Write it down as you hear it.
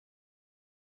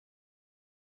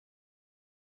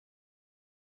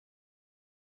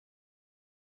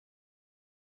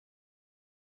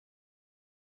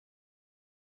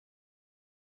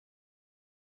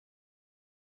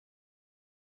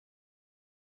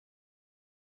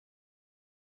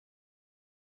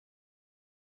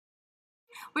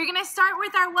We're gonna start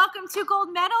with our Welcome to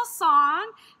Gold Medal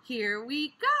song. Here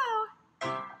we go.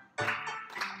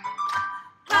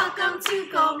 Welcome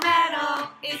to Gold Medal,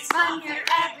 it's fun here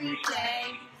every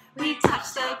day. We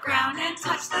touch the ground and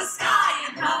touch the sky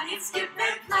and run and skip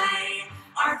and play.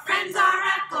 Our friends are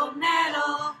at Gold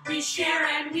Medal, we share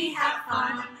and we have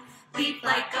fun. Leap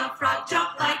like a frog,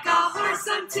 jump like a horse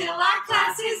until our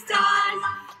class is done.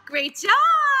 Great job!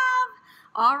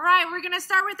 All right, we're gonna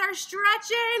start with our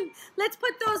stretching. Let's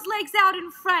put those legs out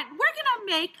in front. We're gonna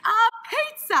make a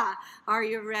pizza. Are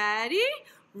you ready?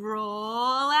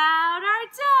 Roll out our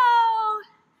dough.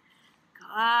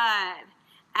 Good.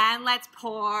 And let's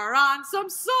pour on some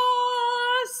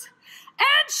sauce.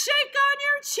 And shake on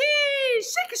your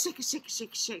cheese. Shake it, shake it, shake it,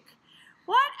 shake it, shake.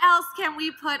 What else can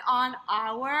we put on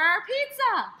our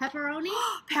pizza? Pepperoni?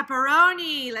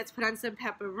 Pepperoni. Let's put on some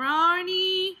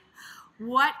pepperoni.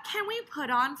 What can we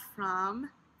put on from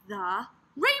the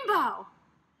rainbow?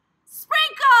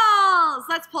 Sprinkles.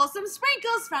 Let's pull some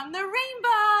sprinkles from the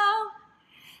rainbow.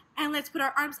 And let's put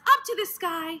our arms up to the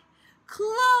sky.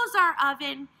 Close our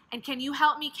oven. And can you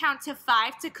help me count to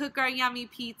 5 to cook our yummy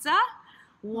pizza?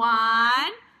 1,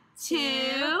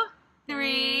 2,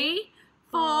 3,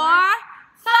 4,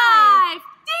 5.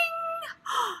 Ding!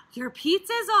 Your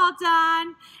pizza's all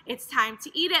done. It's time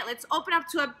to eat it. Let's open up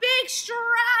to a big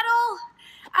straddle.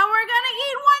 And we're gonna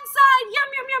eat one side. Yum,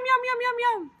 yum, yum, yum, yum, yum,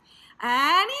 yum.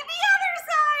 And eat the other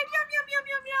side. Yum, yum, yum,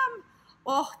 yum, yum.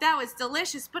 Oh, that was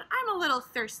delicious, but I'm a little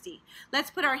thirsty. Let's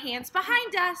put our hands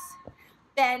behind us.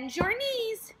 Bend your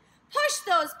knees. Push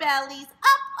those bellies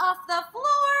up off the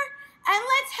floor. And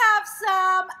let's have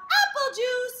some apple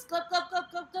juice. Glub, glub, glub,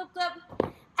 glub, glub, glub.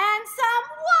 And some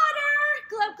water.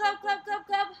 Glub, glub, glub, glub,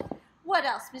 glub. What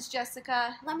else, Miss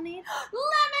Jessica? Lemonade?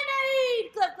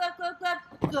 Lemonade. Glub, glub, glub, glub.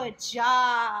 Good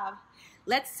job.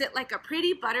 Let's sit like a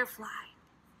pretty butterfly.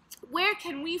 Where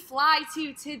can we fly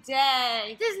to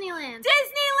today? Disneyland.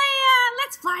 Disneyland.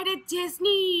 Let's fly to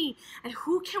Disney. And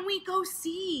who can we go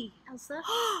see? Elsa.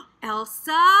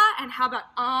 Elsa. And how about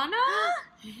Anna?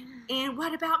 Yeah. And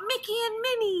what about Mickey and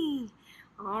Minnie?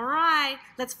 All right,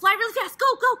 let's fly really fast.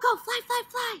 Go, go, go, fly, fly,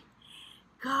 fly.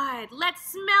 Good, let's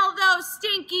smell those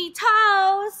stinky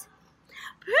toes.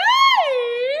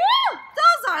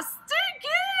 Those are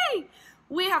stinky.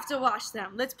 We have to wash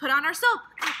them. Let's put on our soap.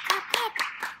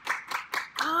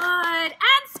 Good,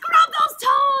 and scrub those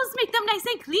toes. Make them nice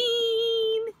and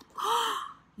clean.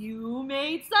 You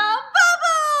made some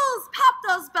bubbles. Pop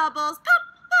those bubbles, pop,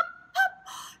 pop, pop.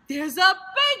 There's a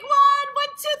big one. 1,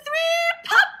 2, 3,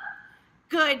 pop.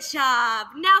 Good job.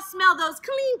 Now smell those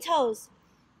clean toes.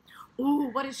 Ooh,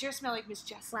 what does yours smell like, Miss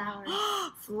Jess? Flowers.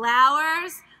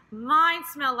 Flowers? Mine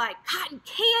smell like cotton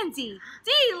candy.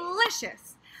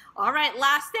 Delicious. All right,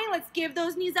 last thing, let's give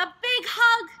those knees a big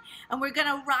hug. And we're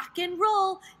gonna rock and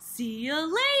roll. See you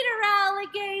later,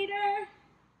 alligator.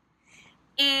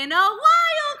 In a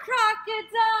while,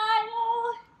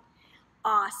 crocodile.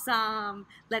 Awesome.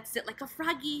 Let's sit like a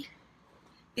froggy.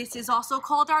 This is also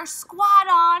called our squat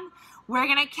on. We're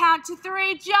gonna count to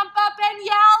 3, jump up and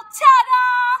yell,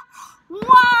 ta-da!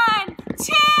 1,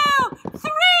 2, 3,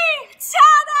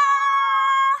 ta-da!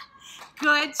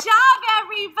 Good job,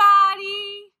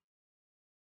 everybody.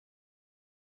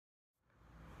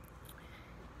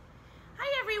 Hi,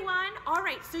 everyone. All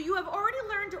right, so you have already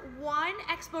learned one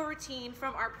expo routine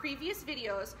from our previous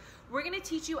videos. We're gonna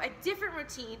teach you a different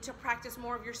routine to practice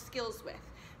more of your skills with.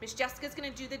 Miss Jessica's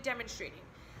gonna do the demonstrating.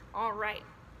 All right.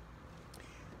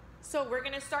 So we're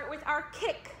gonna start with our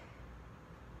kick.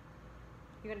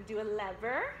 You're gonna do a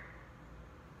lever,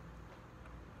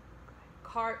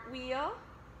 cartwheel,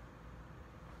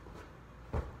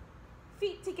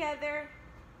 feet together,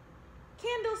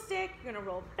 candlestick. You're gonna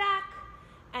roll back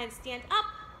and stand up,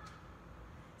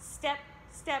 step,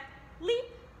 step, leap,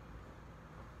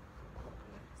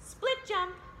 split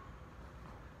jump,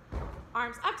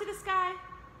 arms up to the sky,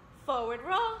 forward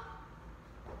roll,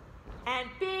 and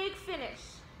big finish.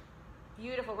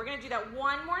 Beautiful. We're going to do that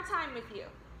one more time with you.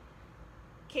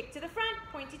 Kick to the front,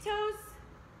 pointy toes,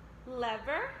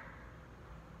 lever,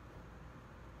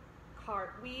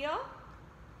 cartwheel,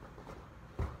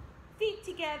 feet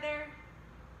together,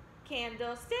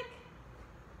 candlestick,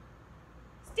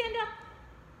 stand up,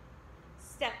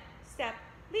 step, step,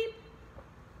 leap,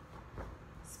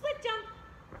 split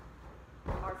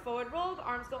jump, our forward roll, the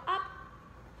arms go up,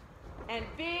 and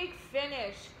big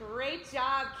finish. Great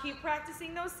job. Keep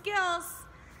practicing those skills.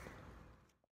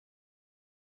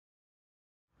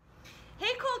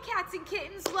 Hey, cool cats and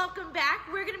kittens. Welcome back.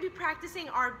 We're going to be practicing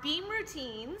our beam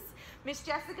routines Miss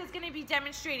Jessica is going to be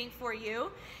demonstrating for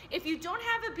you. If you don't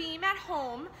have a beam at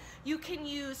home, you can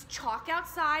use chalk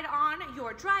outside on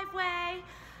your driveway.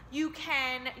 You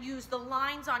can use the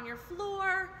lines on your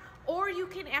floor, or you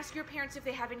can ask your parents if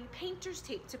they have any painter's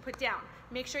tape to put down.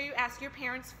 Make sure you ask your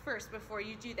parents first before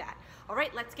you do that. All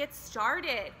right, let's get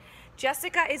started.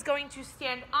 Jessica is going to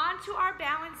stand onto our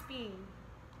balance beam.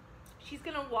 She's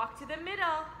going to walk to the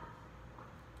middle.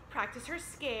 Practice her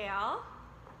scale.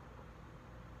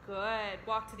 Good.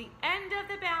 Walk to the end of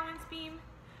the balance beam.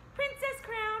 Princess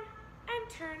crown and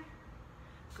turn.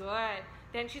 Good.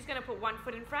 Then she's going to put one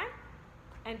foot in front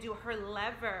and do her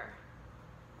lever.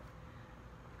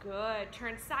 Good.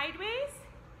 Turn sideways.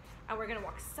 And we're going to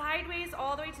walk sideways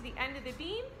all the way to the end of the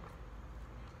beam.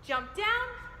 Jump down.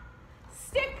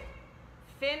 Stick.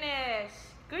 Finish.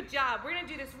 Good job. We're going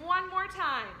to do this one more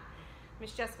time.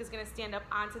 Miss Jessica's going to stand up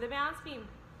onto the balance beam.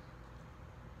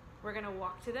 We're going to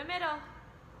walk to the middle.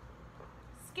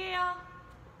 Scale.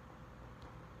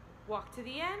 Walk to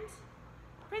the end.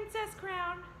 Princess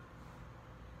crown.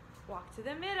 Walk to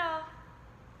the middle.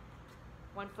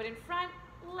 One foot in front.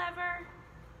 Lever.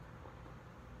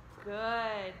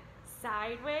 Good.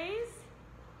 Sideways.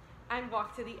 And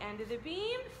walk to the end of the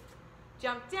beam.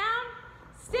 Jump down.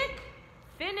 Stick.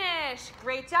 Finish.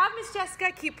 Great job, Miss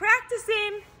Jessica. Keep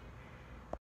practicing.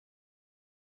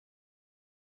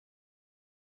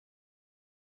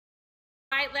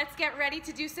 All right, let's get ready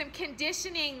to do some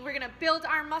conditioning. We're gonna build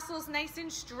our muscles nice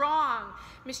and strong.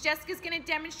 Miss Jessica's gonna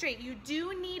demonstrate. You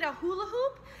do need a hula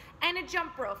hoop and a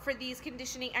jump rope for these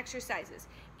conditioning exercises.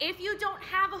 If you don't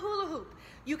have a hula hoop,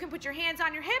 you can put your hands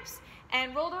on your hips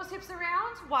and roll those hips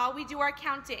around while we do our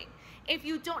counting. If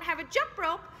you don't have a jump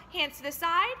rope, hands to the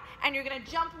side, and you're gonna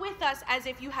jump with us as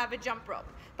if you have a jump rope.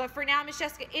 But for now, Miss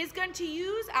Jessica is going to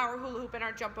use our hula hoop and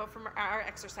our jump rope from our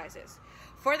exercises.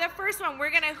 For the first one, we're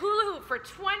gonna hula hoop for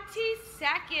 20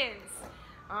 seconds.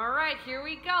 All right, here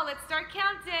we go. Let's start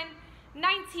counting.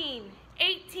 19,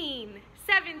 18,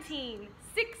 17,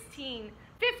 16,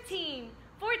 15,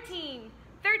 14,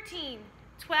 13,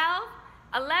 12,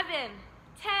 11,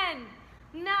 10,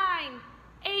 9,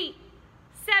 8,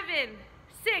 7,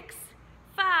 6,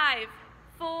 5,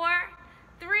 4,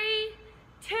 3,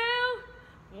 2,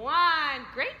 1.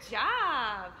 Great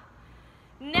job.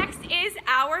 Next is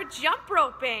our jump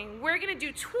roping. We're gonna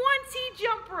do 20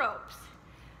 jump ropes.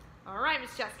 All right,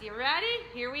 Miss Jessica, you ready?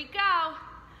 Here we go.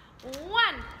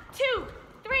 1, 2,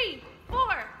 3,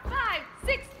 4, 5,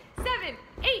 6, 7,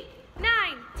 8,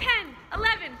 9, 10,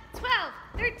 11, 12,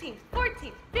 13,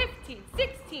 14, 15,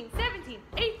 16, 17,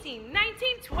 18,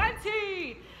 19,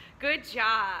 20. Good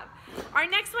job. Our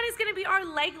next one is gonna be our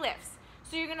leg lifts.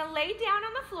 So you're gonna lay down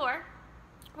on the floor.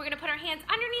 We're gonna put our hands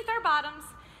underneath our bottoms,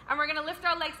 and we're gonna lift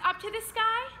our legs up to the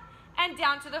sky and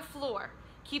down to the floor.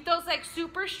 Keep those legs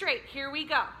super straight. Here we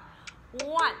go.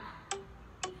 1,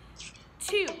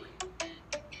 2,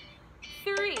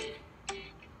 3,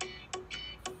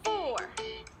 4,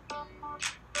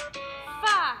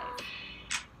 5,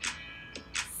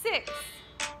 6,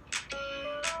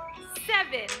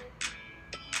 7,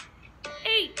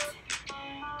 8,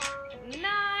 9,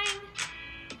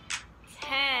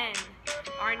 10.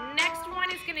 Our next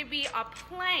one is going to be a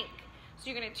plank. So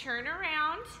you're going to turn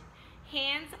around,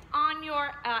 hands on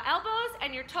your elbows,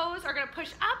 and your toes are going to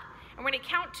push up, and we're going to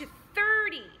count to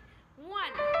 30. 1,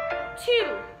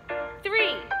 2,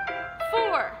 3,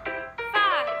 4,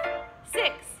 5,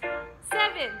 6,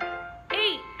 7,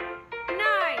 8,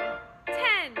 9,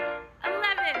 10,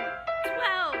 11,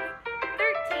 12,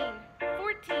 13,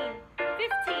 14,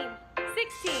 15,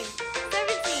 16,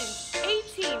 17,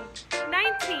 18,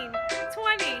 19,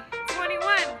 20,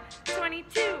 21,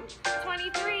 22,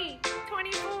 23,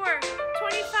 24,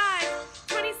 25,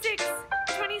 26,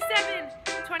 27,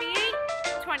 28,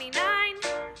 29,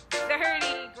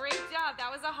 30. Great job.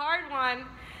 That was a hard one.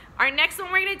 Our next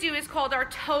one we're going to do is called our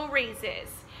toe raises.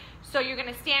 So you're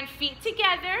going to stand feet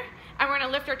together, and we're going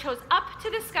to lift our toes up to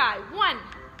the sky. 1,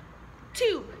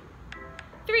 2,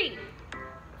 3,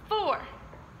 4,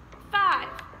 5,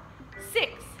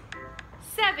 6,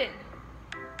 7,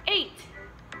 8,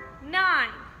 9,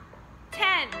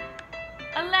 10,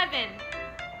 11,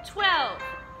 12,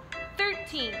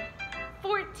 13,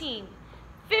 14,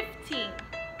 15,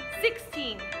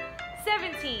 16,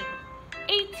 17,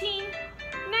 18,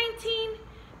 19,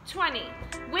 20.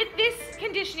 With this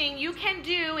conditioning, you can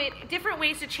do it different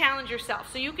ways to challenge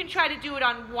yourself. So you can try to do it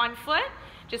on one foot,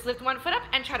 just lift one foot up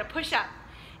and try to push up.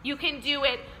 You can do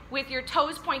it with your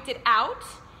toes pointed out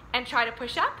and try to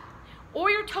push up, or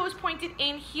your toes pointed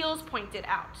in, heels pointed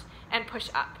out, and push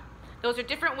up. Those are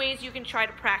different ways you can try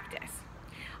to practice.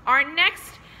 Our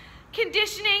next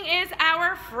conditioning is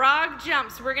our frog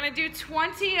jumps. We're gonna do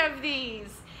 20 of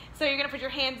these. So you're gonna put your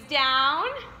hands down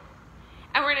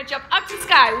and we're gonna jump up to the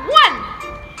sky.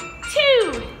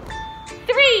 1, 2,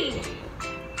 3,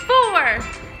 4,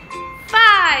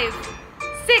 5,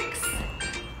 6,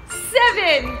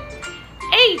 7,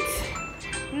 8,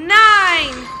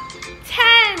 9,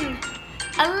 10,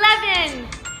 11,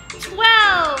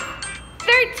 12,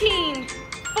 13,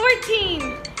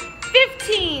 14,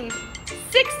 15,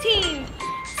 16,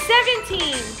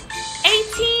 17,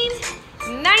 18,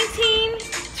 19,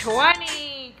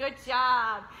 20. Good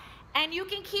job. And you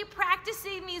can keep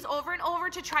practicing these over and over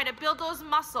to try to build those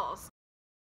muscles.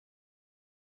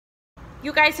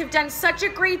 You guys have done such a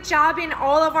great job in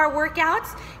all of our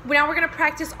workouts. Now we're gonna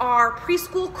practice our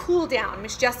preschool cool down.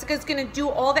 Miss Jessica's gonna do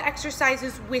all the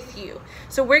exercises with you.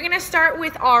 So we're gonna start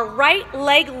with our right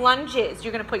leg lunges.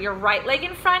 You're gonna put your right leg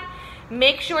in front.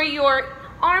 Make sure your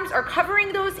arms are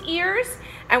covering those ears.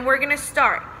 And we're gonna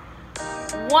start.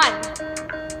 1,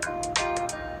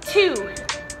 2,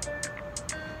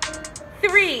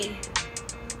 3,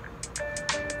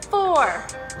 4,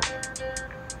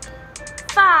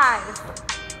 5,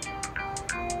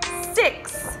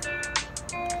 6,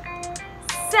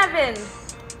 7,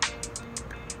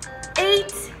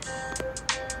 8,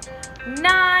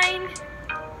 9,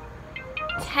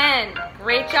 10.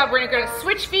 Great job. We're going to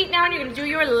switch feet now and you're going to do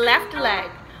your left leg.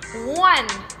 1,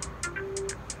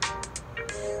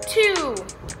 2,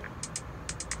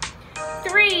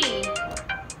 3,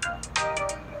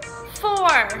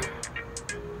 4,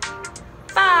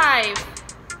 5,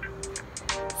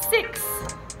 6,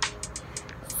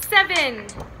 7,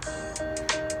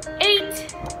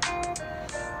 8,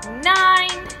 9,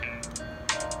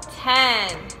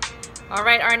 10. All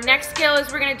right, our next skill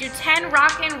is we're gonna do 10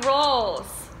 rock and rolls.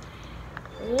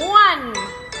 1,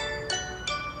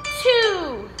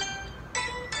 2,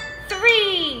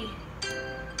 3,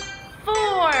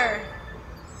 4,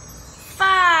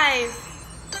 5,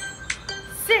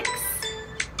 6,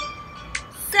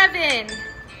 7,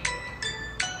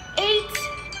 8,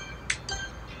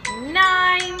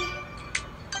 9,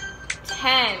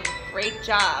 10. Great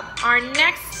job. Our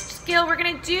next skill we're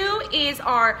gonna do is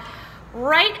our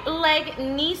right leg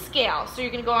knee scale. So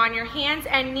you're gonna go on your hands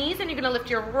and knees and you're gonna lift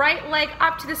your right leg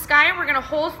up to the sky and we're gonna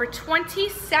hold for 20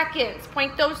 seconds.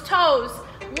 Point those toes.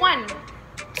 1,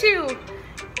 2,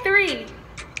 3,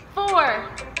 4,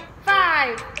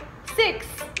 5, 6,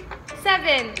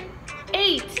 7,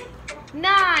 8,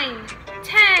 9,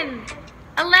 10,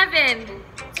 11,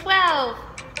 12,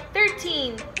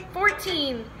 13,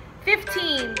 14,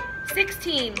 15,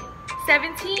 16,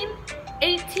 17,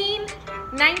 18,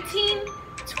 19,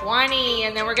 20.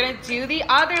 And then we're gonna do the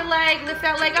other leg. Lift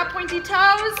that leg up, pointy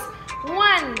toes.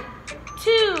 1,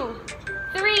 2,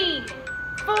 3,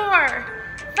 4,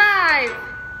 5,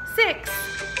 6,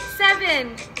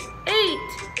 7, 8,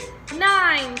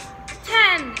 9,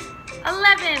 10,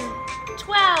 11,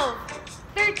 12,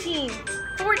 13,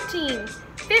 14,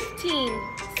 15,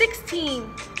 16,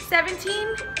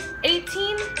 17,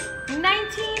 18,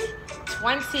 19,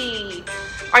 20.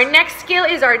 Our next skill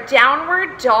is our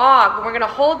downward dog. We're gonna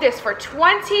hold this for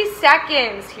 20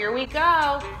 seconds. Here we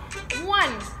go. 1,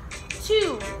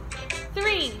 2,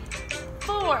 3,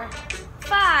 4,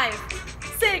 5,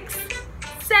 6,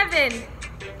 7,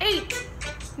 8,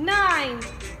 9,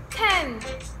 10,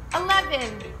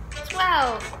 11,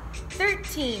 12,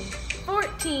 13,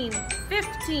 14,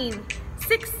 15,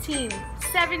 16,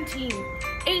 17,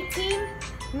 18,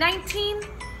 19,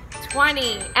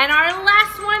 20. And our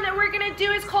last one that we're gonna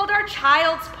do is called our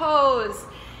child's pose.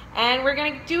 And we're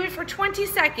gonna do it for 20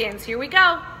 seconds. Here we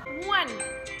go. 1,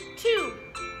 2,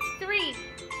 3,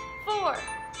 4,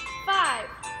 5,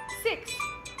 6,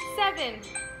 7,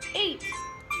 8,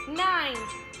 9,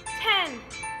 10,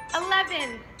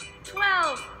 11,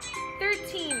 12,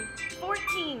 13,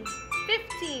 14,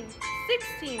 15,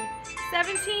 16,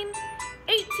 17,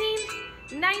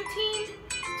 18, 19,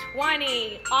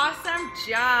 20. Awesome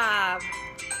job.